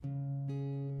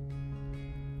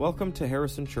Welcome to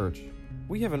Harrison Church.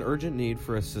 We have an urgent need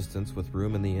for assistance with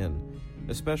room in the inn,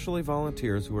 especially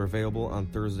volunteers who are available on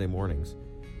Thursday mornings.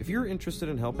 If you're interested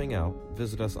in helping out,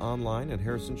 visit us online at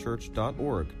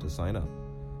harrisonchurch.org to sign up.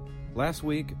 Last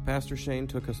week, Pastor Shane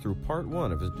took us through part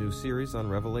 1 of his new series on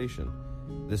Revelation.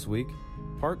 This week,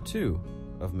 part 2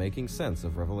 of Making Sense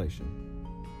of Revelation.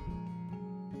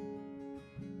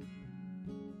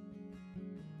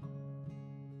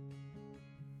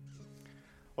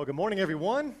 Well, good morning,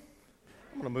 everyone.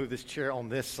 I'm going to move this chair on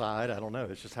this side. I don't know.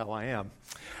 It's just how I am.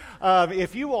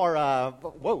 If you are,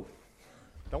 don't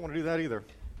want to do that either.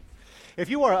 If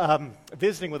you are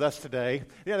visiting with us today,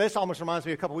 this almost reminds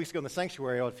me a couple weeks ago in the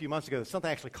sanctuary, a few months ago,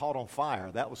 something actually caught on fire.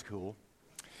 That was cool.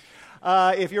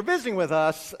 If you're visiting with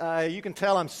us, you can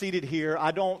tell I'm seated here.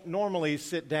 I don't normally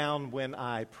sit down when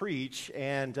I preach,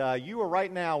 and you are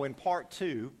right now in part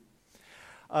 2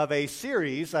 of a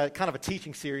series, kind of a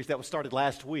teaching series that was started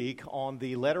last week on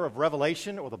the letter of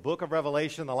Revelation, or the book of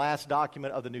Revelation, the last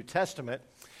document of the New Testament.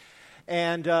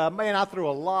 And I threw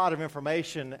a lot of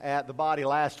information at the body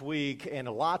last week and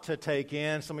a lot to take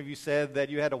in. Some of you said that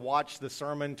you had to watch the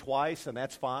sermon twice, and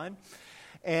that's fine.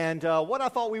 And what I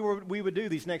thought we would do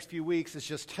these next few weeks is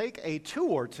just take a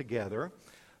tour together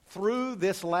through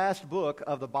this last book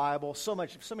of the Bible. So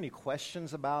many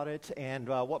questions about it, and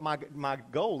what my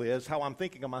goal is, how I'm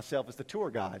thinking of myself as the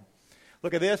tour guide.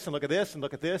 Look at this, and look at this, and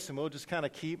look at this, and we'll just kind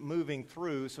of keep moving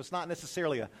through. So it's not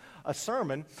necessarily a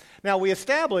sermon. Now, we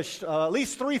established at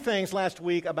least 3 things last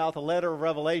week about the letter of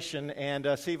Revelation, and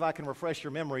see if I can refresh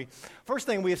your memory. First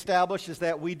thing we established is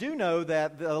that we do know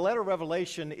that the letter of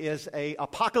Revelation is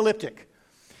apocalyptic.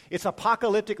 It's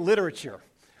apocalyptic literature,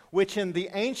 which in the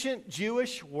ancient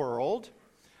Jewish world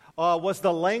was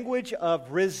the language of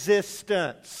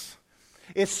resistance,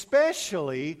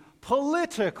 especially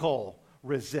political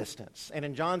resistance. And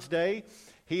in John's day,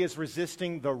 he is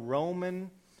resisting the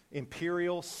Roman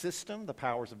imperial system, the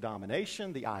powers of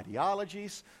domination, the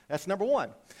ideologies. That's number 1.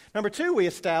 Number 2, we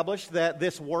established that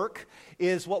this work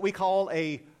is what we call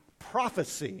a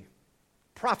prophecy.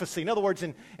 Prophecy. In other words,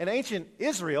 in ancient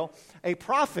Israel, a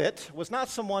prophet was not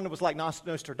someone who was like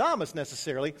Nostradamus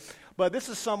necessarily, but this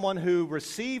is someone who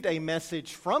received a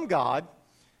message from God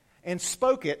and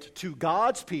spoke it to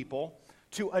God's people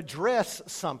to address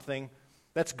something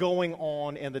that's going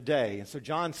on in the day. And so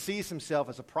John sees himself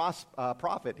as a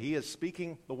prophet. He is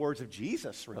speaking the words of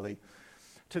Jesus, really,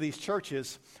 to these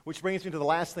churches, which brings me to the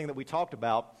last thing that we talked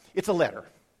about. It's a letter.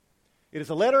 It is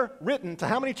a letter written to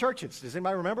how many churches? Does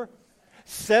anybody remember?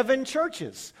 7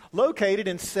 churches located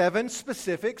in 7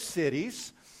 specific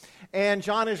cities. And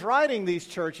John is writing these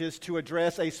churches to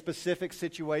address a specific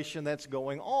situation that's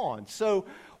going on. So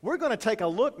we're going to take a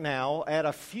look now at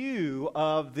a few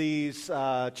of these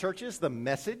churches, the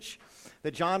message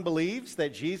that John believes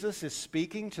that Jesus is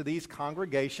speaking to these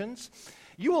congregations.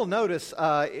 You will notice,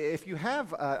 if you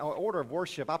have an order of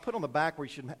worship, I put on the back where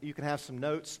you can have some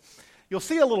notes. You'll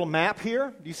see a little map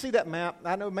here. Do you see that map?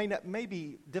 I know it may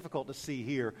be difficult to see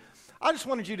here. I just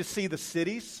wanted you to see the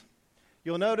cities.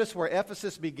 You'll notice where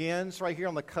Ephesus begins, right here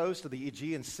on the coast of the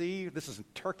Aegean Sea. This is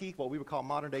Turkey, what we would call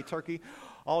modern-day Turkey.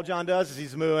 All John does is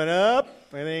he's moving up,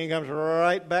 and then he comes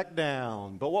right back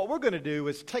down. But what we're going to do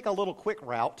is take a little quick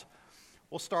route.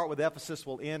 We'll start with Ephesus.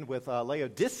 We'll end with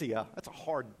Laodicea. That's a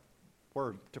hard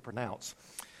word to pronounce.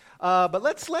 But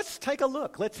let's take a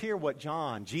look. Let's hear what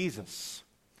Jesus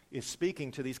is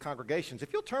speaking to these congregations.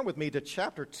 If you'll turn with me to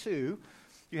chapter 2,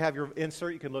 you have your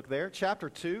insert, you can look there. Chapter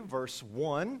 2, verse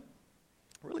 1.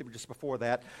 Really just before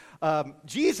that.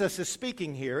 Jesus is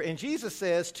speaking here, and Jesus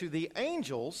says to the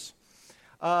angels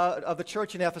of the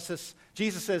church in Ephesus,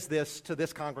 Jesus says this to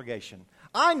this congregation: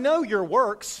 I know your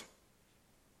works,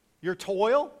 your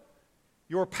toil,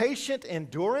 your patient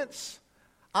endurance.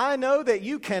 I know that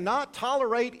you cannot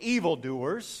tolerate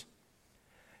evildoers.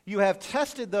 You have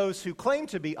tested those who claim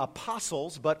to be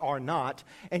apostles but are not,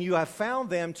 and you have found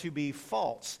them to be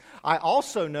false. I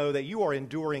also know that you are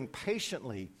enduring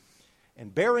patiently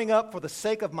and bearing up for the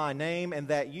sake of my name, and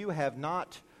that you have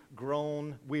not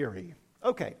grown weary.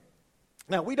 Okay,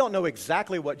 now we don't know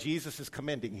exactly what Jesus is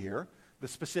commending here, the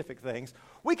specific things.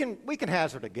 We can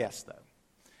hazard a guess,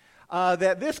 though,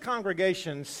 that this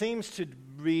congregation seems to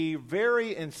be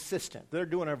very insistent. They're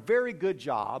doing a very good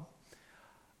job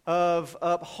of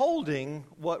upholding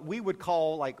what we would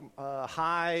call like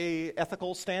high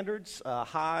ethical standards,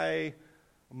 high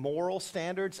moral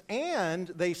standards, and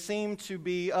they seem to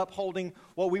be upholding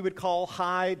what we would call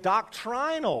high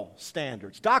doctrinal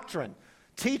standards, doctrine,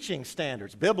 teaching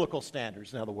standards, biblical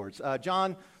standards, in other words.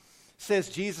 John says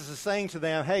Jesus is saying to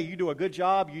them, hey, you do a good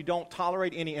job, you don't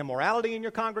tolerate any immorality in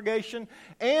your congregation,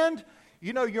 and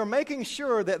you're making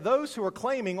sure that those who are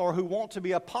claiming or who want to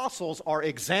be apostles are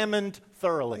examined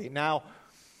thoroughly. Now,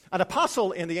 an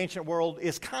apostle in the ancient world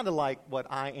is kind of like what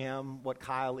I am, what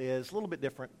Kyle is, a little bit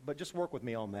different, but just work with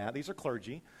me on that. These are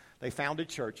clergy. They founded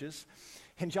churches.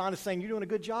 And John is saying, you're doing a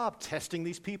good job testing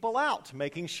these people out,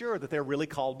 making sure that they're really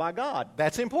called by God.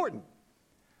 That's important.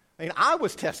 I mean, I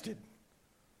was tested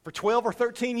for 12 or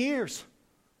 13 years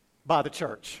by the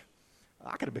church.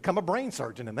 I could have become a brain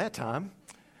surgeon in that time.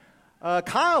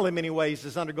 Kyle, in many ways,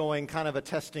 is undergoing kind of a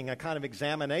testing, a kind of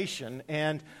examination,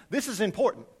 and this is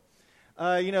important.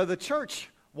 The church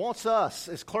wants us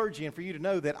as clergy and for you to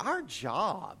know that our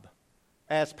job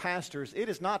as pastors, it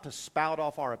is not to spout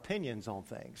off our opinions on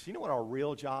things. You know what our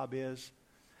real job is?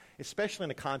 Especially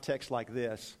in a context like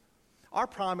this. Our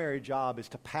primary job is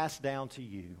to pass down to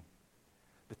you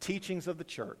the teachings of the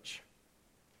church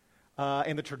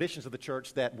and the traditions of the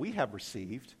church that we have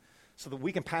received so that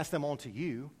we can pass them on to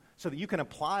you, so that you can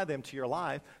apply them to your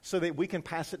life, so that we can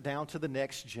pass it down to the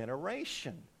next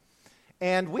generation.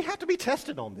 And we have to be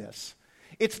tested on this.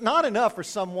 It's not enough for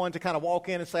someone to kind of walk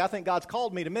in and say, I think God's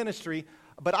called me to ministry,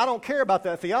 but I don't care about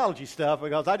that theology stuff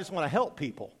because I just want to help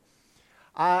people.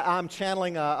 I'm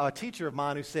channeling a teacher of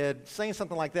mine who said, saying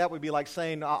something like that would be like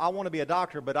saying, I want to be a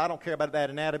doctor, but I don't care about that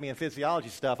anatomy and physiology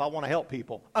stuff. I want to help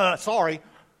people. Sorry.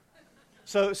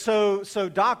 So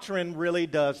doctrine really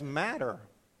does matter.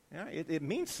 Yeah, it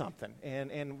means something,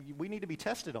 and we need to be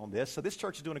tested on this. So this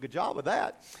church is doing a good job of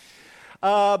that.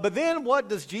 But then what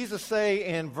does Jesus say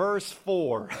in verse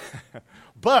 4?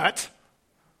 But,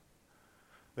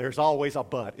 there's always a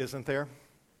but, isn't there?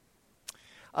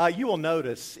 You will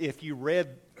notice if you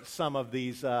read some of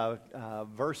these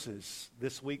verses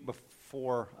this week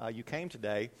before you came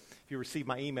today, if you received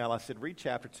my email, I said read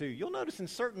chapter 2. You'll notice in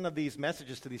certain of these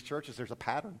messages to these churches there's a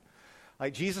pattern.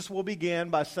 Like Jesus will begin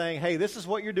by saying, hey, this is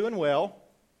what you're doing well,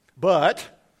 but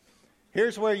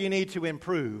here's where you need to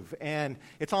improve. And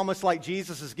it's almost like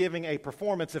Jesus is giving a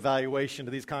performance evaluation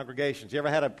to these congregations. You ever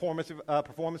had a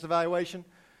performance evaluation?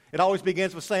 It always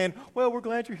begins with saying, well, we're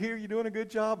glad you're here, you're doing a good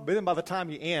job. But then by the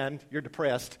time you end, you're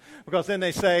depressed. Because then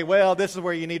they say, well, this is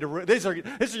where you need to, this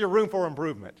is your room for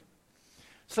improvement.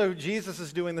 So Jesus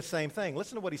is doing the same thing.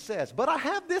 Listen to what he says. But I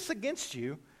have this against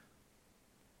you,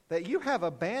 that you have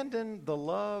abandoned the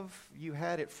love you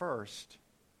had at first.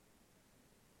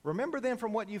 Remember then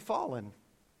from what you've fallen.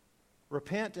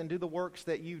 Repent and do the works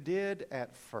that you did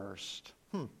at first.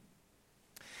 Now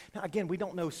again, we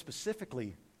don't know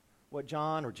specifically what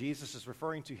John or Jesus is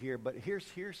referring to here, but here's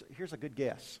a good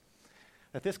guess.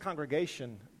 That this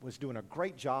congregation was doing a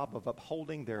great job of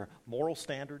upholding their moral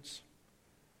standards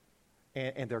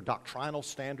and their doctrinal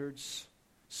standards,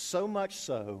 so much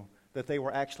so that they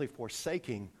were actually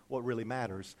forsaking what really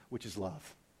matters, which is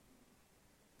love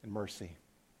and mercy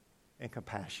and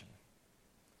compassion.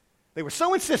 They were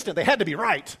so insistent they had to be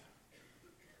right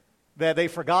that they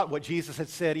forgot what Jesus had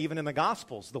said even in the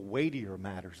Gospels, the weightier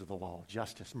matters of the law: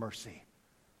 justice, mercy,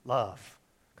 love,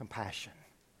 compassion.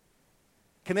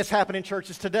 Can this happen in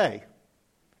churches today?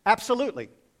 Absolutely.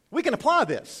 We can apply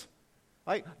this.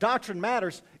 Right? Doctrine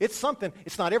matters. It's something.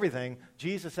 It's not everything.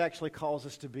 Jesus actually calls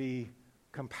us to be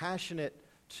compassionate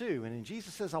too. And then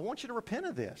Jesus says, I want you to repent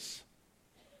of this.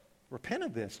 Repent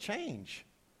of this. Change.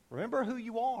 Remember who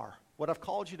you are, what I've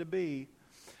called you to be.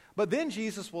 But then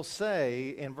Jesus will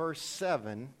say in verse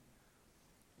 7,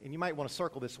 and you might want to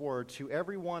circle this word, to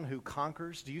everyone who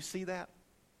conquers. Do you see that?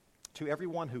 To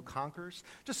everyone who conquers.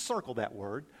 Just circle that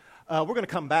word. We're going to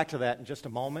come back to that in just a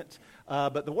moment.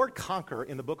 But the word conquer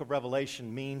in the book of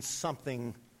Revelation means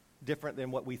something different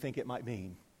than what we think it might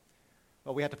mean.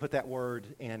 Well, we have to put that word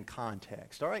in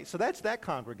context. All right, so that's that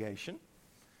congregation.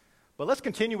 But let's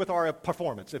continue with our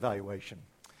performance evaluation.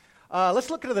 Let's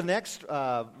look at the next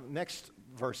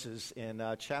verses in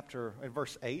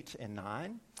verse 8 and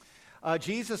 9.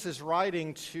 Jesus is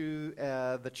writing to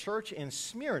the church in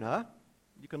Smyrna.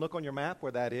 You can look on your map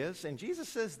where that is. And Jesus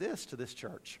says this to this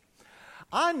church.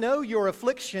 I know your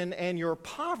affliction and your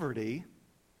poverty,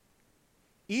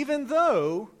 even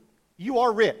though you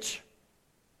are rich.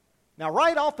 Now,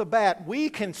 right off the bat, we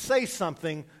can say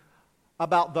something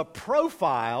about the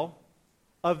profile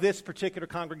of this particular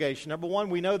congregation. Number one,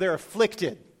 we know they're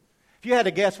afflicted. If you had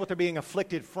to guess what they're being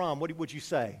afflicted from, what would you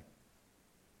say?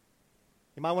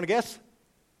 You might want to guess?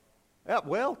 Yeah,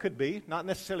 well, could be. Not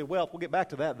necessarily wealth. We'll get back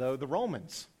to that, though. The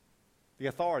Romans, the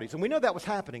authorities. And we know that was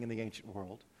happening in the ancient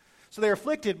world. So they're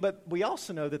afflicted, but we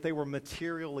also know that they were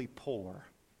materially poor.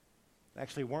 They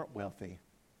actually weren't wealthy.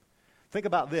 Think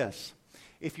about this.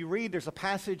 If you read, there's a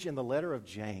passage in the letter of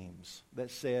James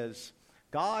that says,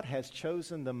 God has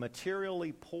chosen the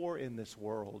materially poor in this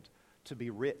world to be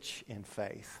rich in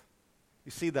faith.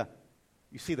 You see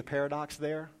the paradox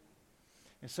there?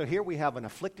 And so here we have an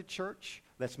afflicted church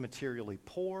that's materially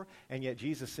poor, and yet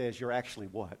Jesus says you're actually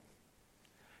what?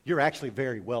 You're actually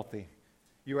very wealthy.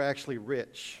 You're actually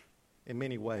rich in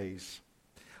many ways.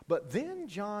 But then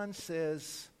John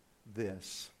says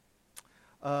this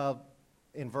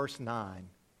in verse 9.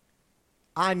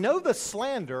 I know the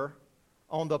slander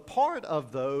on the part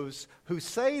of those who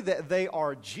say that they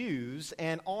are Jews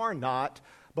and are not,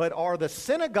 but are the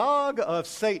synagogue of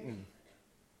Satan.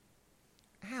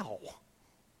 Ow.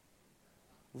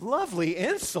 Lovely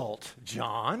insult,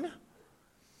 John.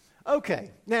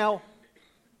 Okay, now,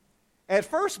 at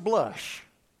first blush,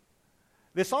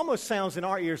 this almost sounds in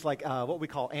our ears like what we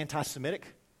call anti-Semitic,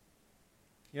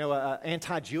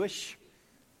 anti-Jewish.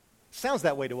 Sounds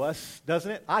that way to us,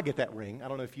 doesn't it? I get that ring. I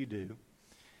don't know if you do.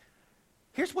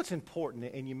 Here's what's important,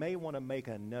 and you may want to make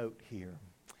a note here,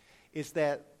 is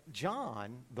that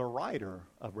John, the writer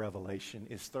of Revelation,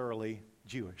 is thoroughly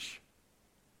Jewish.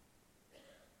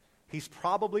 He's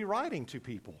probably writing to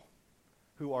people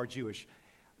who are Jewish.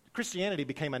 Christianity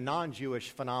became a non-Jewish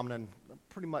phenomenon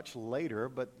pretty much later,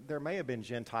 but there may have been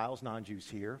Gentiles, non-Jews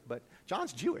here, but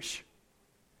John's Jewish.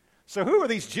 So who are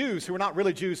these Jews who are not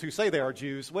really Jews who say they are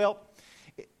Jews? Well,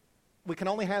 we can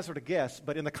only hazard a guess,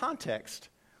 but in the context,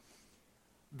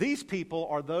 these people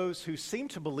are those who seem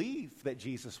to believe that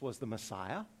Jesus was the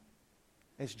Messiah,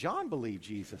 as John believed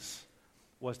Jesus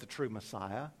was the true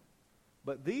Messiah.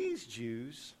 But these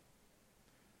Jews,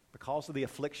 because of the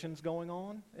afflictions going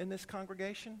on in this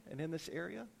congregation and in this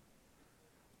area,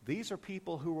 these are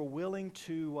people who are willing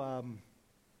to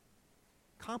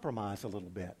compromise a little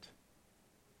bit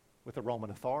with the Roman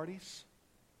authorities,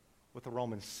 with the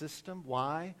Roman system.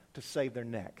 Why? To save their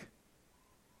neck.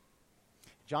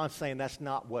 John's saying that's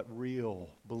not what real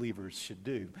believers should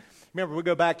do. Remember, we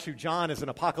go back to John as an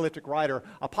apocalyptic writer.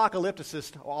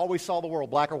 Apocalypticists always saw the world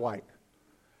black or white.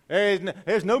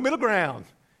 There's no middle ground.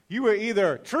 You are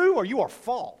either true or you are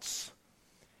false.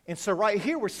 And so right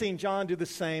here we're seeing John do the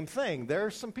same thing. There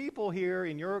are some people here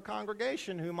in your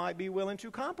congregation who might be willing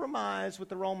to compromise with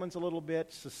the Romans a little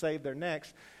bit to save their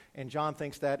necks. And John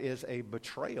thinks that is a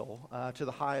betrayal to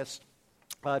the highest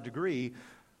degree.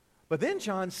 But then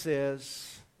John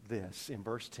says this in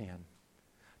verse 10.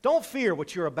 Don't fear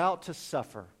what you're about to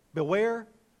suffer. Beware,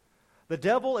 the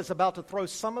devil is about to throw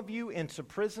some of you into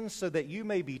prison so that you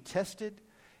may be tested,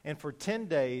 and for 10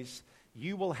 days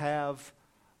you will have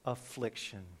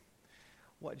affliction.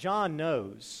 What John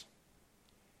knows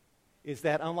is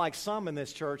that unlike some in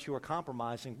this church who are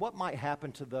compromising, what might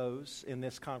happen to those in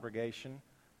this congregation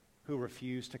who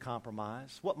refuse to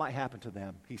compromise? What might happen to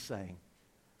them, he's saying?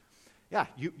 Yeah,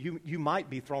 you might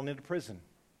be thrown into prison.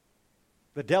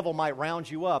 The devil might round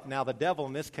you up. Now, the devil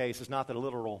in this case is not the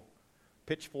literal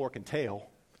pitchfork and tail.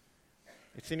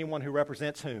 It's anyone who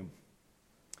represents whom?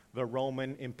 The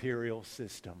Roman imperial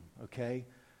system, okay?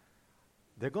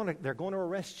 They're going to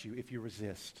arrest you if you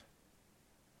resist.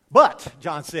 But,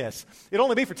 John says, it'll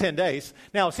only be for 10 days.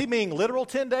 Now, is he meaning literal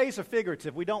 10 days or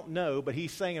figurative? We don't know, but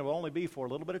he's saying it will only be for a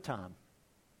little bit of time.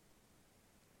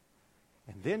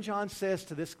 And then John says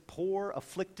to this poor,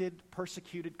 afflicted,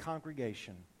 persecuted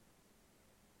congregation,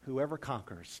 whoever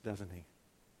conquers, doesn't he?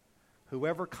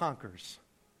 Whoever conquers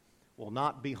will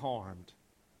not be harmed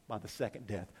by the second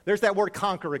death. There's that word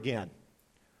conquer again.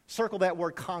 Circle that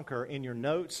word conquer in your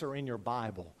notes or in your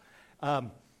Bible.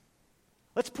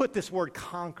 Let's put this word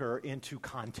conquer into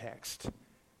context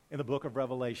in the book of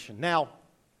Revelation. Now,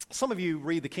 some of you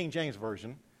read the King James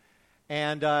Version,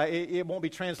 and it won't be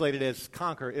translated as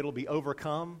conquer. It'll be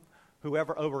overcome,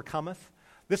 whoever overcometh.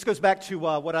 This goes back to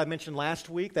what I mentioned last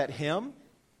week, that hymn,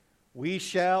 we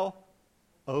shall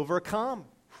overcome,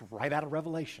 right out of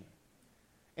Revelation.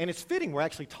 And it's fitting we're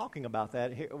actually talking about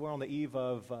that. We're on the eve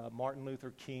of Martin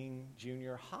Luther King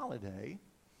Jr. holiday.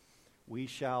 We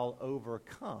shall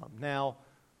overcome. Now,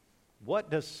 what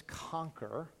does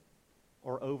conquer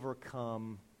or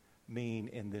overcome mean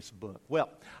in this book? Well,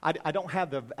 I don't have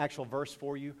the actual verse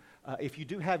for you. If you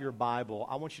do have your Bible,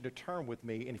 I want you to turn with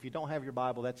me. And if you don't have your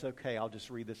Bible, that's okay. I'll just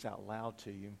read this out loud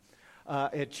to you.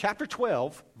 At chapter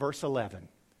 12, verse 11.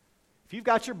 If you've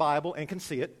got your Bible and can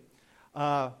see it,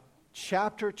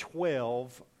 chapter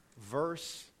 12,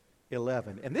 verse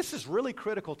 11. And this is really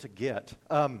critical to get.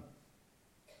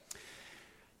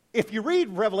 If you read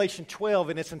Revelation 12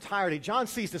 in its entirety, John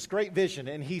sees this great vision,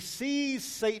 and he sees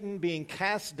Satan being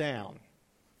cast down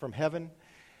from heaven.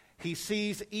 He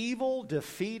sees evil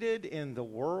defeated in the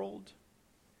world,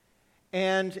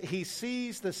 and he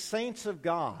sees the saints of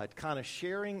God kind of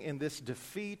sharing in this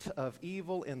defeat of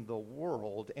evil in the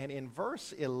world. And in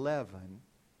verse 11,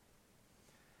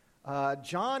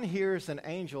 John hears an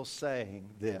angel saying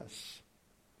this,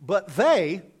 but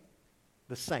they,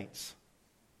 the saints,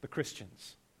 the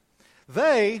Christians,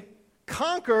 they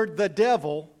conquered the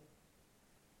devil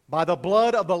by the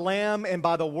blood of the Lamb and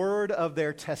by the word of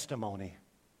their testimony.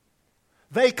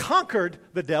 They conquered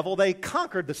the devil, they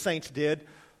conquered, the saints did,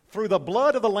 through the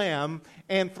blood of the Lamb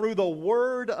and through the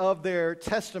word of their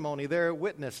testimony, their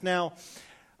witness. Now,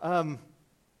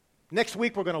 next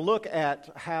week we're going to look at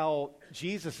how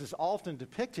Jesus is often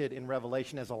depicted in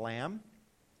Revelation as a lamb,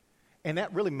 and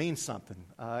that really means something,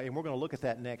 and we're going to look at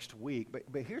that next week.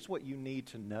 But here's what you need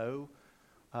to know.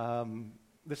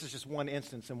 This is just one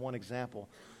instance and one example.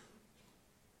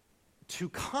 To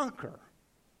conquer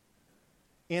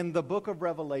in the book of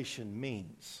Revelation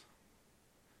means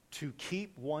to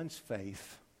keep one's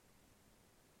faith,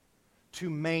 to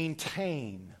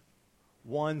maintain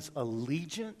one's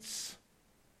allegiance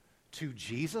to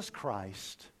Jesus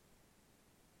Christ,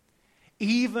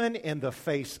 even in the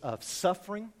face of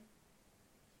suffering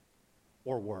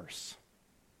or worse.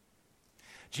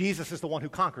 Jesus is the one who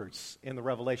conquers in the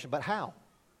Revelation, but how?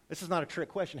 This is not a trick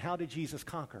question. How did Jesus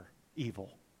conquer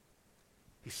evil?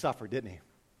 He suffered, didn't he?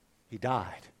 He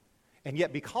died. And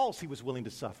yet because he was willing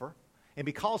to suffer, and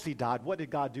because he died, what did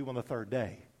God do on the third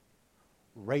day?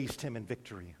 Raised him in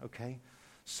victory, okay?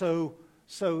 So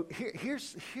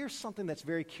here's something that's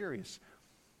very curious.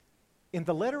 In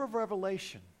the letter of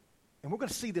Revelation, and we're going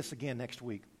to see this again next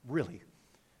week, really,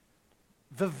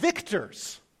 the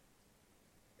victors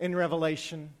in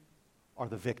Revelation are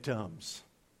the victims.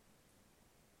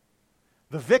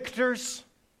 The victors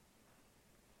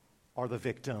are the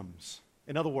victims.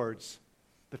 In other words,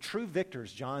 the true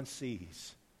victors John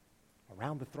sees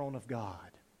around the throne of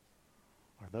God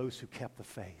are those who kept the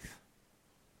faith,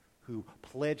 who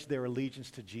pledged their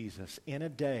allegiance to Jesus in a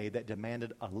day that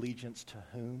demanded allegiance to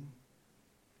whom?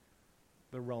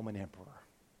 The Roman emperor.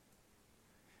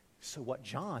 So what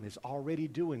John is already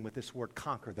doing with this word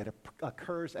conquer that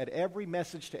occurs at every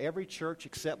message to every church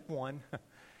except one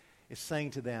is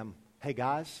saying to them, hey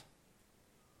guys,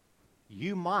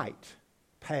 you might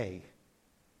pay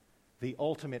the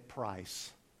ultimate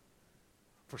price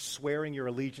for swearing your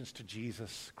allegiance to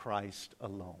Jesus Christ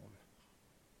alone.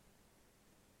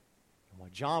 And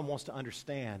what John wants to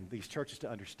understand, these churches to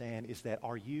understand, is that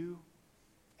are you,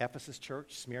 Ephesus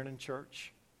church, Smyrna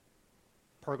church,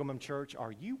 Pergamum church,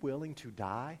 are you willing to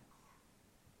die?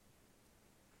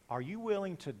 Are you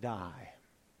willing to die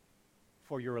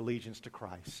for your allegiance to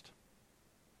Christ?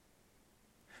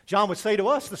 John would say to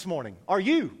us this morning, are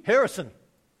you, Harrison?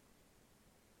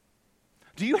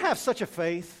 Do you have such a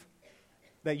faith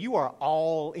that you are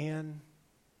all in?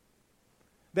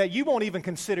 That you won't even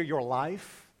consider your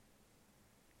life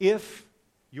if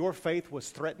your faith was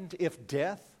threatened, if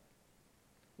death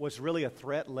was really a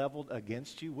threat leveled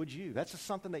against you? Would you? That's just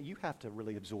something that you have to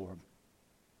really absorb.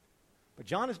 But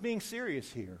John is being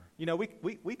serious here. You know,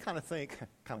 we kind of think,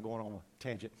 kind of going on a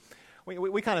tangent,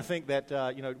 we kind of think that,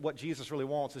 what Jesus really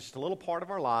wants is just a little part of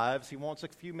our lives. He wants a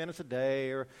few minutes a day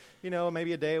or,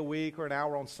 maybe a day a week or an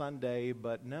hour on Sunday.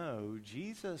 But no,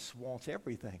 Jesus wants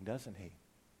everything, doesn't he?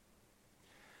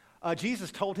 Jesus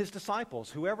told his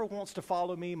disciples, whoever wants to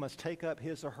follow me must take up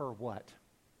his or her what?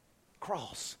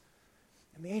 Cross.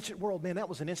 In the ancient world, man, that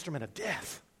was an instrument of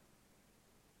death.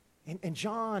 And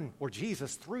John, or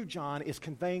Jesus, through John, is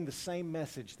conveying the same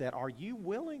message that are you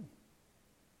willing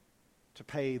to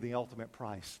pay the ultimate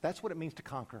price? That's what it means to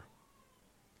conquer.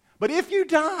 But if you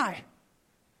die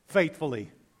faithfully,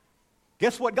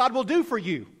 guess what God will do for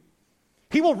you?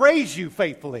 He will raise you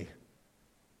faithfully.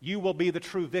 You will be the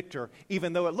true victor,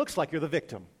 even though it looks like you're the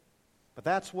victim. But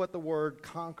that's what the word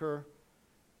conquer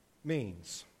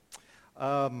means.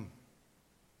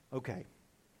 Okay.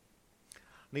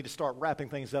 Need to start wrapping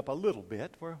things up a little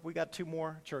bit. We got 2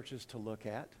 more churches to look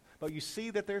at. But you see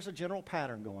that there's a general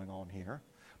pattern going on here.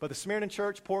 But the Smyrna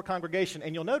church, poor congregation.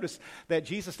 And you'll notice that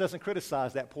Jesus doesn't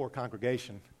criticize that poor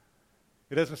congregation.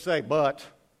 He doesn't say, but.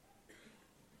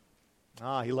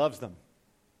 He loves them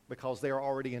because they are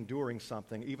already enduring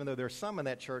something, even though there's some in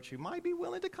that church who might be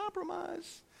willing to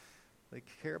compromise. They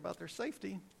care about their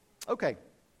safety. Okay.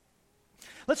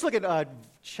 Let's look at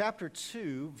chapter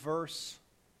 2, verse,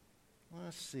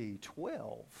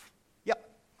 12. Yep.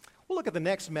 We'll look at the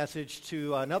next message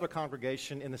to another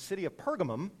congregation in the city of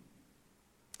Pergamum.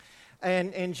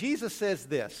 And Jesus says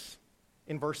this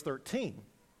in verse 13.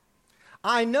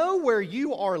 I know where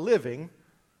you are living,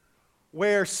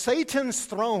 where Satan's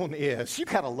throne is. You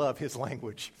gotta love his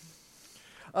language.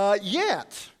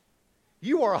 Yet,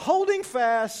 you are holding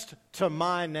fast to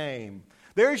my name.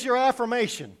 There's your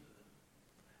affirmation.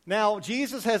 Now,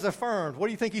 Jesus has affirmed. What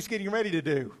do you think he's getting ready to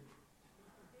do?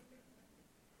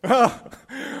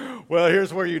 Well,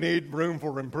 here's where you need room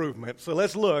for improvement. So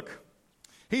let's look.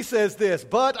 He says this,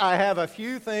 but I have a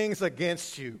few things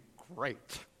against you.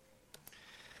 Great.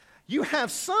 You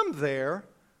have some there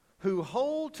who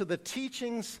hold to the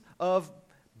teachings of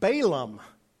Balaam.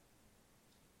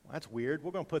 Well, that's weird.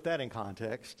 We're going to put that in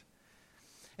context.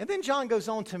 And then John goes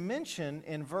on to mention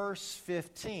in verse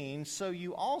 15, so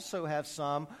you also have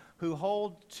some who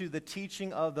hold to the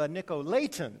teaching of the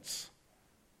Nicolaitans.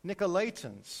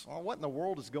 Nicolaitans. Well, what in the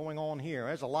world is going on here?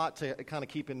 There's a lot to kind of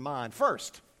keep in mind.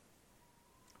 First,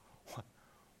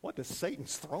 what does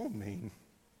Satan's throne mean?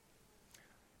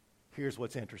 Here's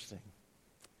what's interesting.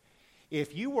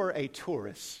 If you were a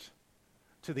tourist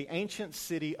to the ancient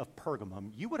city of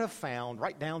Pergamum, you would have found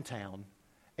right downtown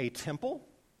a temple,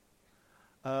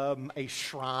 a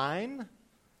shrine,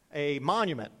 a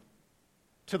monument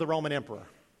to the Roman emperor.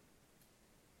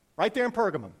 Right there in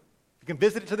Pergamum. You can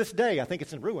visit it to this day. I think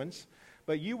it's in ruins.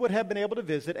 But you would have been able to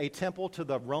visit a temple to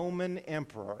the Roman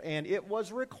emperor. And it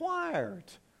was required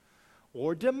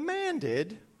or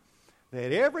demanded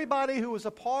that everybody who was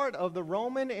a part of the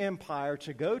Roman Empire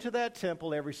to go to that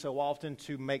temple every so often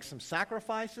to make some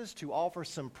sacrifices, to offer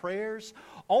some prayers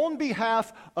on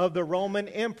behalf of the Roman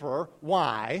emperor.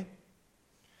 Why?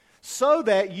 So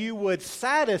that you would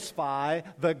satisfy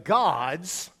the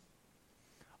gods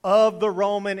of the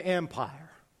Roman Empire.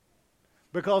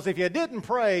 Because if you didn't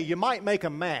pray, you might make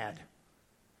them mad.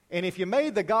 And if you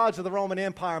made the gods of the Roman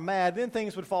Empire mad, then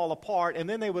things would fall apart, and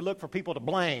then they would look for people to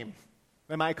blame.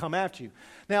 They might come after you.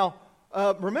 Now,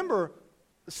 remember,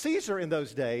 Caesar in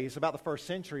those days, about the first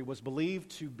century, was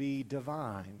believed to be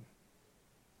divine.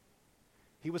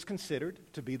 He was considered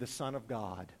to be the Son of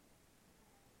God.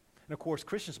 And of course,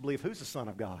 Christians believe who's the Son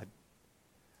of God?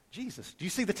 Jesus. Do you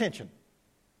see the tension?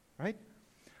 Right?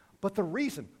 But the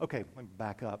reason, okay, let me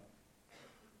back up.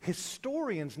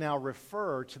 Historians now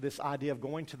refer to this idea of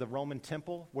going to the Roman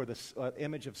temple where the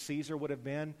image of Caesar would have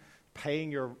been,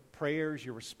 paying your prayers,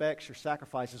 your respects, your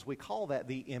sacrifices. We call that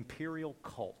the imperial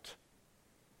cult.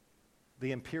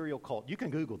 The imperial cult. You can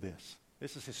Google this.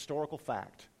 This is historical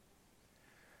fact.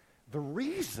 The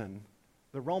reason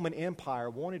the Roman Empire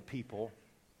wanted people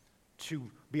to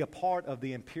be a part of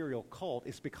the imperial cult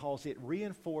is because it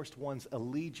reinforced one's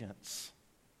allegiance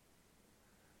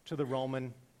to the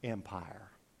Roman Empire.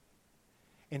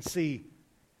 And see,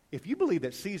 if you believe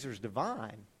that Caesar's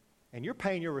divine and you're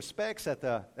paying your respects at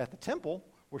the temple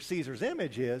where Caesar's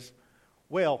image is,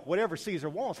 well, whatever Caesar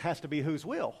wants has to be whose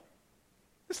will?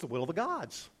 It's the will of the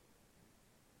gods.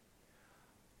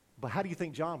 But how do you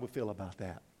think John would feel about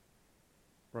that?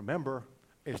 Remember,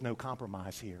 there's no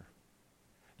compromise here.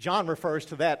 John refers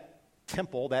to that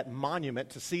temple, that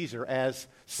monument to Caesar, as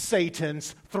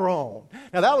Satan's throne.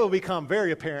 Now, that will become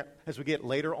very apparent as we get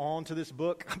later on to this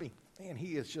book. I mean, man,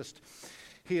 he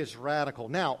is radical.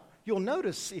 Now, you'll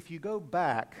notice if you go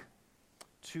back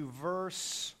to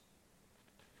verse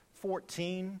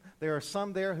 14, there are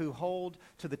some there who hold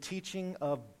to the teaching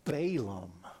of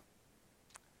Balaam.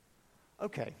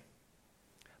 Okay.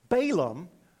 Balaam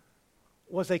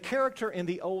was a character in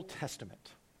the Old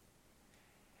Testament.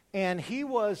 And he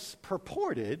was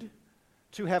purported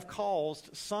to have caused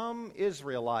some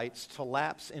Israelites to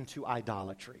lapse into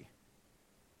idolatry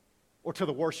or to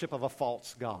the worship of a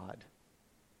false god.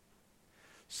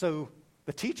 So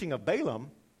the teaching of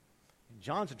Balaam,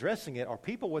 John's addressing it, are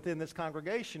people within this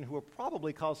congregation who are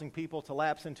probably causing people to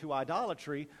lapse into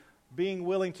idolatry, being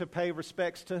willing to pay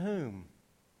respects to whom?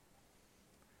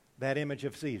 That image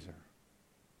of Caesar.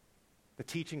 The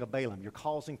teaching of Balaam. You're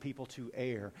causing people to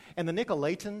err. And the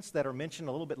Nicolaitans that are mentioned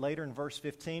a little bit later in verse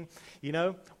 15, you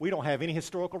know, we don't have any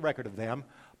historical record of them,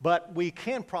 but we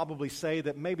can probably say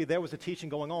that maybe there was a teaching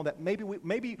going on that maybe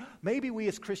we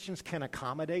as Christians can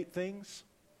accommodate things.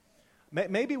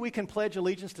 Maybe we can pledge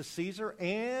allegiance to Caesar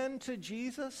and to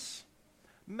Jesus.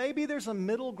 Maybe there's a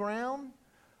middle ground.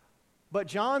 But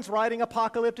John's writing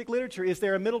apocalyptic literature. Is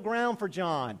there a middle ground for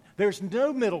John? There's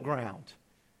no middle ground.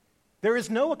 There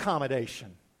is no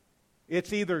accommodation.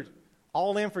 It's either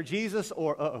all in for Jesus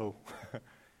or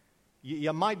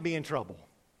you might be in trouble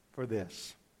for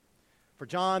this. For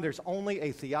John, there's only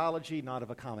a theology not of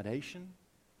accommodation,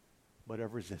 but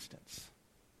of resistance.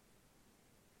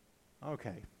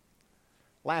 Okay.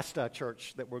 Last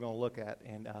church that we're going to look at,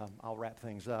 and I'll wrap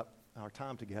things up, our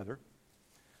time together.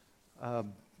 We're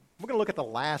going to look at the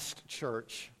last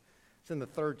church. It's in the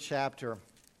 3rd chapter.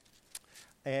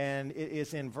 And it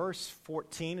is in verse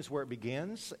 14 is where it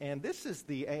begins. And this is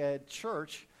the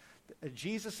church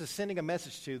Jesus is sending a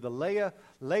message to, the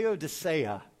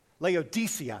Laodicea.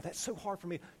 That's so hard for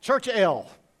me. Church L.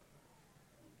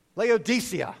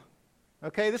 Laodicea.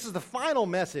 Okay, this is the final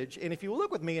message. And if you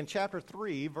look with me in chapter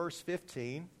 3, verse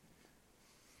 15,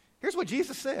 here's what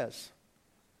Jesus says.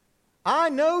 I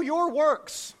know your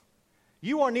works.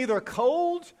 You are neither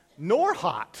cold nor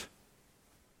hot.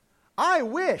 I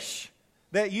wish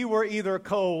that you were either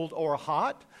cold or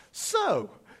hot. So,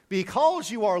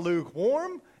 because you are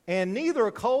lukewarm and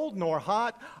neither cold nor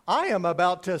hot, I am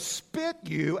about to spit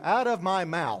you out of my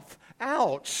mouth.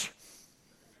 Ouch.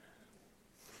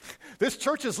 This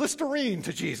church is Listerine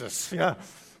to Jesus. Yeah.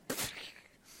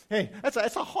 Hey, that's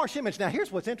a harsh image. Now,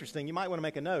 here's what's interesting. You might want to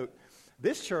make a note.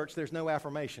 This church, there's no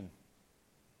affirmation.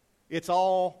 It's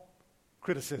all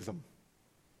criticism.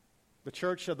 The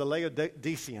church of the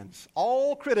Laodiceans,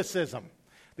 all criticism.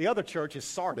 The other church is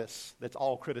Sardis. That's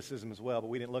all criticism as well, but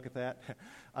we didn't look at that.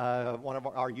 One of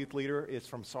our youth leader is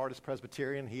from Sardis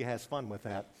Presbyterian. He has fun with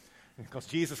that. Because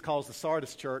Jesus calls the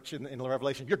Sardis church in the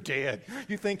Revelation, you're dead.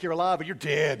 You think you're alive, but you're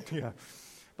dead. Yeah.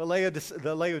 But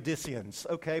the Laodiceans,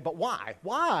 okay, but why?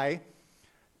 Why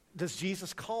does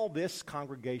Jesus call this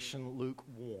congregation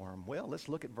lukewarm? Well, let's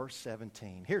look at verse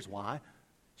 17. Here's why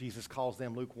Jesus calls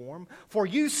them lukewarm. For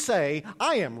you say,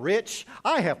 I am rich,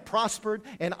 I have prospered,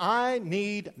 and I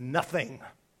need nothing.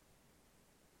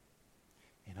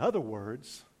 In other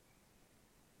words,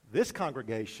 this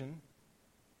congregation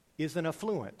is an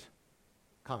affluent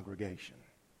congregation.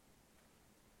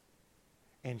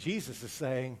 And Jesus is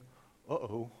saying,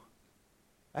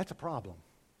 that's a problem.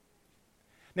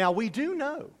 Now, we do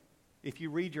know, if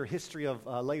you read your history of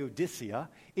Laodicea,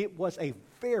 it was a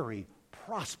very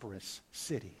prosperous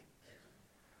city,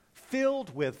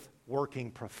 filled with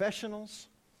working professionals.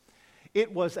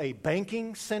 It was a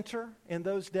banking center in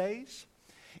those days.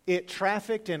 It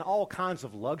trafficked in all kinds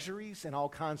of luxuries and all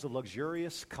kinds of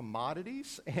luxurious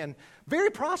commodities, and very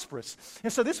prosperous.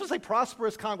 And so this was a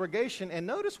prosperous congregation, and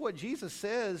notice what Jesus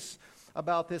says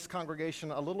about this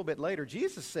congregation a little bit later.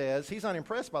 Jesus says, he's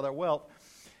unimpressed by their wealth.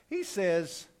 He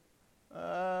says,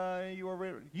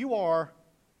 you are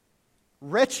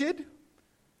wretched,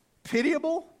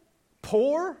 pitiable,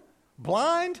 poor,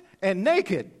 blind, and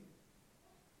naked.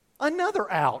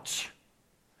 Another ouch.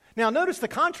 Now, notice the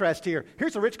contrast here.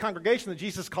 Here's a rich congregation that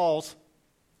Jesus calls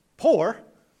poor,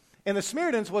 and the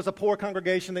Samaritans was a poor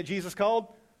congregation that Jesus called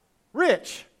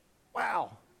rich.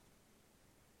 Wow.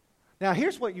 Now,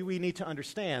 here's what we need to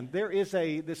understand. There is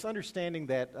this understanding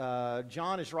that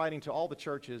John is writing to all the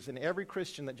churches, and every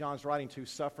Christian that John's writing to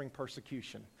suffering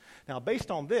persecution. Now,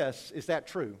 based on this, is that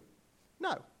true?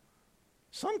 No.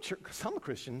 Some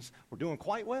Christians were doing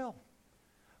quite well.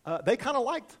 They kind of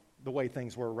liked the way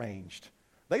things were arranged.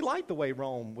 They liked the way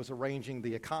Rome was arranging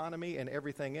the economy and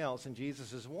everything else, and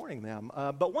Jesus is warning them.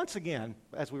 But once again,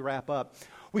 as we wrap up,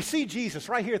 we see Jesus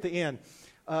right here at the end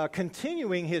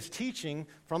continuing his teaching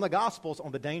from the Gospels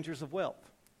on the dangers of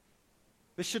wealth.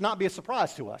 This should not be a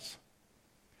surprise to us.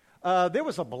 There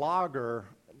was a blogger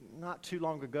not too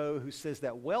long ago who says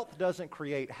that wealth doesn't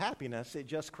create happiness, it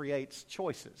just creates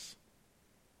choices.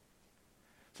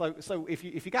 So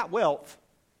if you got wealth,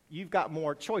 you've got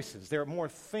more choices. There are more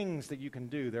things that you can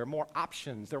do. There are more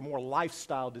options. There are more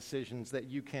lifestyle decisions that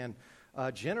you can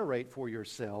generate for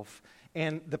yourself.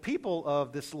 And the people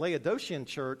of this Laodicean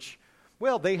church,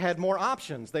 well, they had more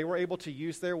options. They were able to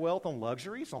use their wealth on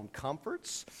luxuries, on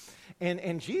comforts.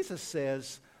 And Jesus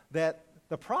says that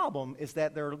the problem is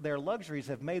that their luxuries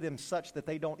have made them such that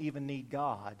they don't even need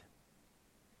God.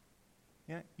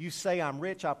 Yeah? You say, I'm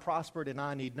rich, I prospered, and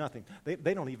I need nothing.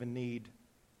 They don't even need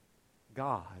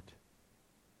God.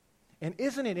 And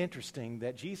isn't it interesting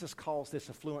that Jesus calls this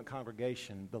affluent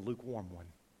congregation the lukewarm one?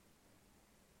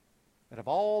 That of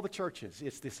all the churches,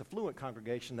 it's this affluent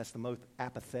congregation that's the most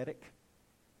apathetic,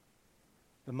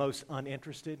 the most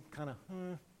uninterested, kind of,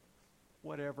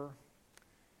 whatever.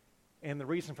 And the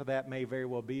reason for that may very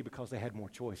well be because they had more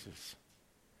choices.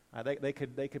 They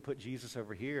could put Jesus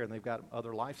over here, and they've got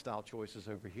other lifestyle choices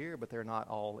over here, but they're not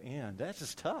all in. That's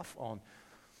just tough on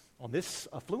this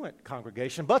affluent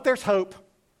congregation, but there's hope.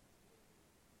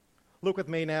 Look with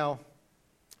me now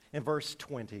in verse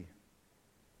 20.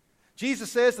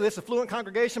 Jesus says to this affluent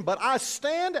congregation, but I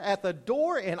stand at the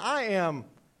door and I am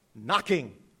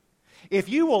knocking. If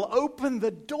you will open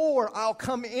the door, I'll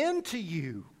come into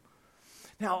you.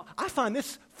 Now, I find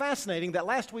this fascinating that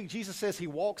last week Jesus says he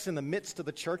walks in the midst of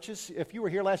the churches. If you were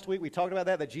here last week, we talked about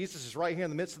that Jesus is right here in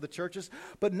the midst of the churches.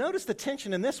 But notice the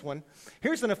tension in this one.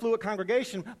 Here's an affluent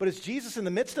congregation, but is Jesus in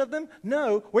the midst of them?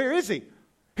 No. Where is he?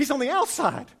 He's on the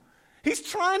outside. He's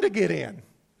trying to get in.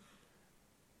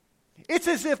 It's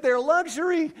as if their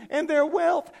luxury and their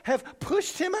wealth have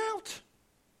pushed him out.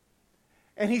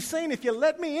 And he's saying, if you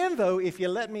let me in, though, if you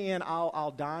let me in, I'll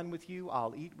dine with you,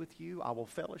 I'll eat with you, I will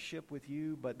fellowship with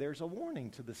you. But there's a warning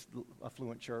to this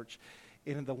affluent church.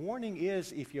 And the warning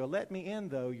is, if you let me in,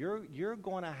 though, you're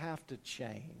going to have to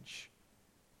change.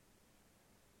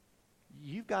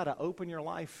 You've got to open your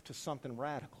life to something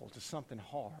radical, to something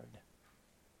hard.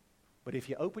 But if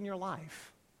you open your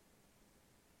life,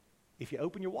 if you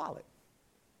open your wallet,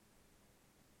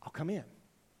 I'll come in.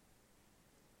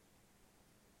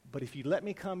 But if you let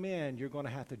me come in, you're going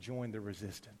to have to join the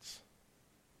resistance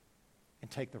and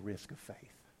take the risk of faith.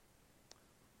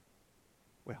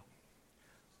 Well,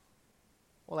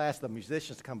 we'll ask the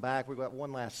musicians to come back. We've got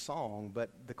one last song.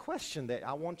 But the question that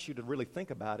I want you to really think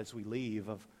about as we leave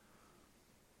of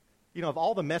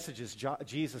all the messages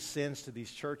Jesus sends to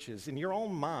these churches, in your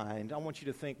own mind, I want you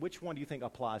to think, which one do you think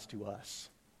applies to us?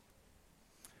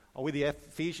 Are we the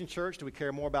Ephesian church? Do we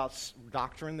care more about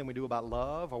doctrine than we do about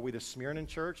love? Are we the Smyrna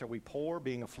church? Are we poor,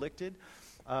 being afflicted?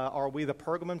 Are we the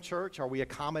Pergamum church? Are we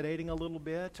accommodating a little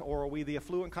bit? Or are we the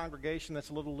affluent congregation that's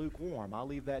a little lukewarm? I'll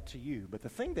leave that to you. But the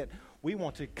thing that we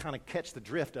want to kind of catch the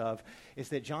drift of is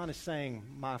that John is saying,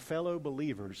 my fellow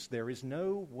believers, there is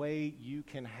no way you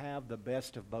can have the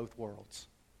best of both worlds.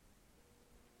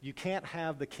 You can't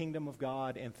have the kingdom of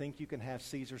God and think you can have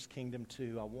Caesar's kingdom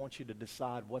too. I want you to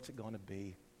decide what's it going to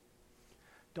be.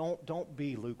 Don't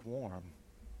be lukewarm.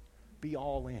 Be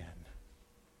all in.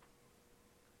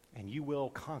 And you will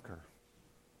conquer.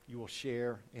 You will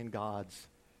share in God's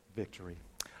victory.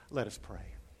 Let us pray.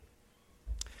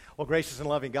 Well, gracious and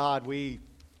loving God, we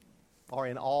are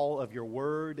in awe of your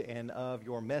word and of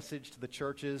your message to the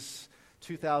churches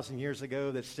 2,000 years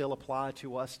ago that still apply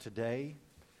to us today.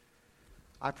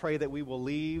 I pray that we will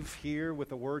leave here with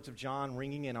the words of John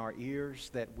ringing in our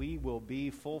ears, that we will be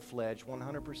full-fledged,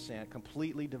 100%,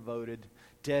 completely devoted,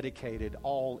 dedicated,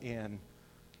 all in,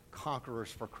 conquerors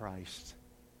for Christ.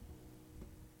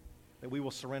 That we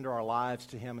will surrender our lives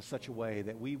to him in such a way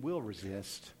that we will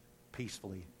resist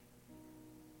peacefully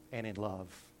and in love.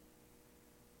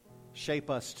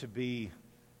 Shape us to be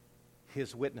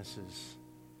his witnesses,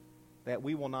 that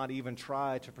we will not even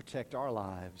try to protect our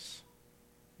lives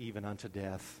even unto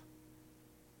death,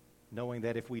 knowing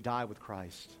that if we die with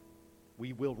Christ,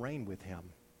 we will reign with him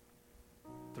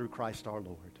through Christ our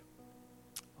Lord.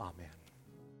 Amen.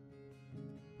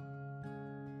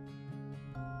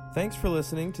 Thanks for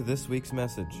listening to this week's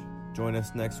message. Join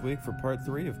us next week for part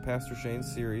 3 of Pastor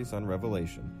Shane's series on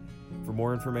Revelation. For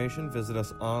more information, visit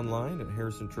us online at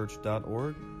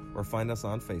harrisonchurch.org or find us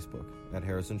on Facebook at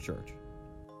Harrison Church.